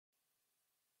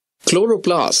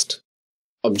Chloroplast.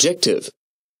 Objective: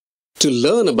 to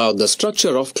learn about the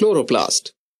structure of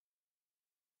chloroplast.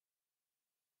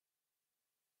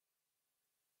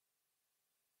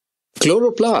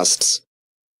 Chloroplasts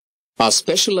are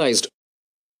specialized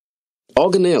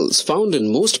organelles found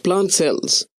in most plant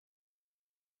cells.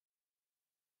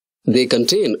 They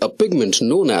contain a pigment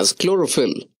known as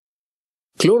chlorophyll.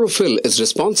 Chlorophyll is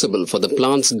responsible for the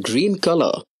plant's green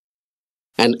color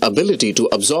and ability to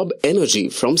absorb energy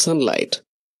from sunlight.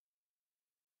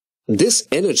 This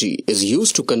energy is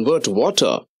used to convert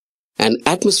water and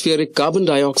atmospheric carbon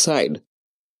dioxide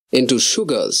into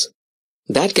sugars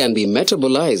that can be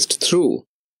metabolized through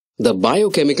the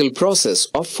biochemical process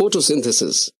of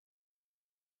photosynthesis.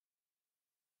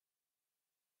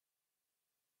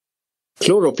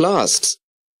 Chloroplasts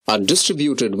are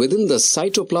distributed within the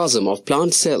cytoplasm of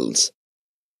plant cells.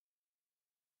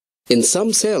 In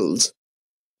some cells,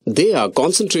 they are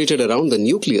concentrated around the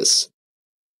nucleus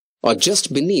or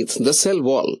just beneath the cell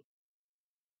wall.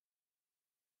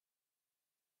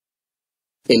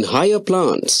 In higher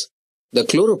plants, the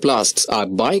chloroplasts are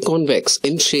biconvex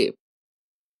in shape,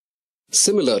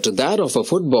 similar to that of a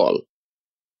football.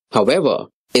 However,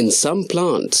 in some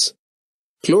plants,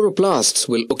 chloroplasts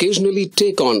will occasionally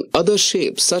take on other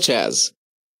shapes such as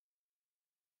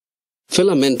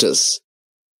filamentous,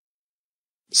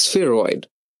 spheroid,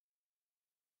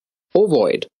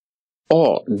 ovoid,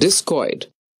 or discoid.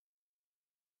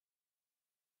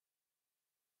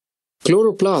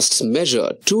 Chloroplasts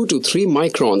measure 2 to 3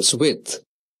 microns width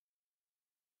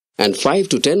and 5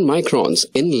 to 10 microns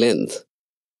in length.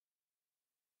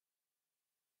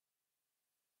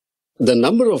 The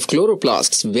number of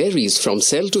chloroplasts varies from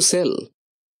cell to cell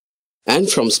and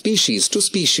from species to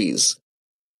species,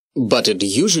 but it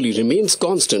usually remains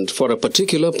constant for a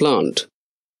particular plant.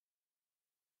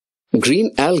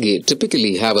 Green algae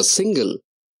typically have a single,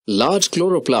 large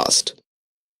chloroplast,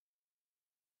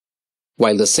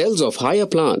 while the cells of higher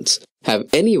plants have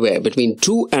anywhere between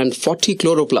 2 and 40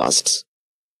 chloroplasts.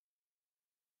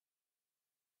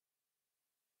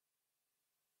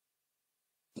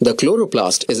 The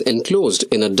chloroplast is enclosed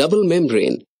in a double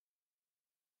membrane,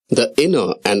 the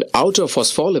inner and outer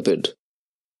phospholipid.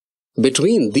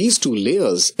 Between these two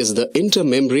layers is the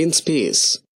intermembrane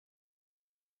space.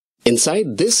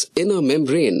 Inside this inner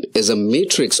membrane is a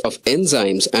matrix of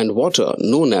enzymes and water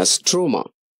known as stroma.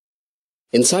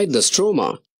 Inside the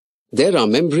stroma, there are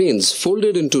membranes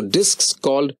folded into discs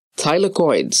called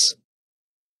thylakoids,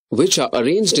 which are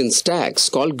arranged in stacks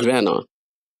called grana.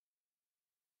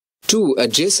 Two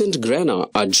adjacent grana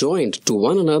are joined to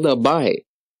one another by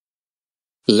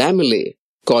lamellae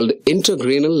called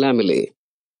intergranal lamellae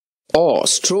or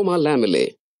stroma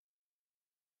lamellae.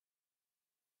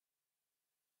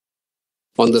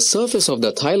 On the surface of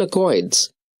the thylakoids,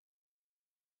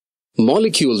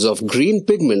 molecules of green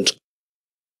pigment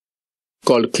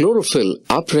called chlorophyll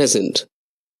are present.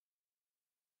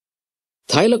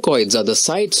 Thylakoids are the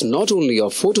sites not only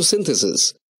of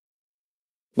photosynthesis,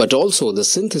 but also the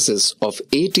synthesis of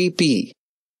ATP,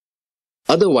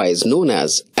 otherwise known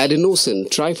as adenosine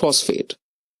triphosphate.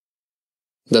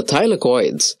 The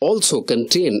thylakoids also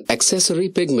contain accessory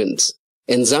pigments,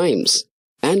 enzymes,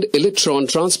 and electron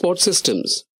transport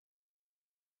systems.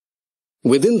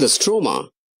 Within the stroma,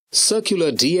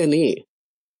 circular DNA,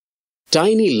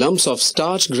 tiny lumps of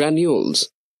starch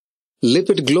granules,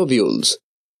 lipid globules,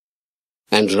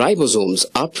 and ribosomes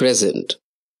are present.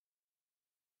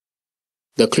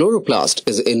 The chloroplast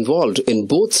is involved in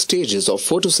both stages of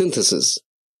photosynthesis.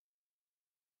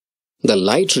 The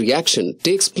light reaction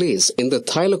takes place in the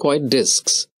thylakoid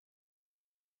discs.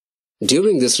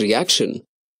 During this reaction,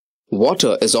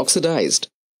 water is oxidized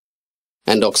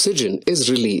and oxygen is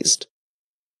released.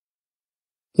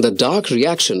 The dark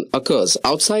reaction occurs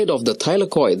outside of the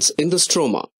thylakoids in the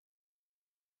stroma.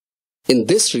 In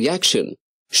this reaction,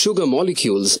 sugar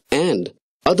molecules and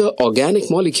other organic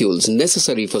molecules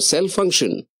necessary for cell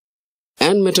function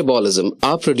and metabolism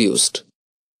are produced.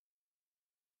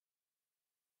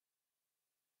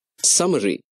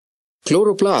 Summary: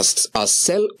 chloroplasts are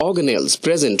cell organelles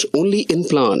present only in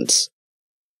plants.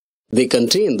 They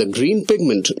contain the green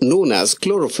pigment known as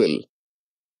chlorophyll.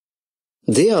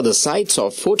 They are the sites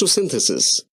of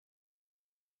photosynthesis.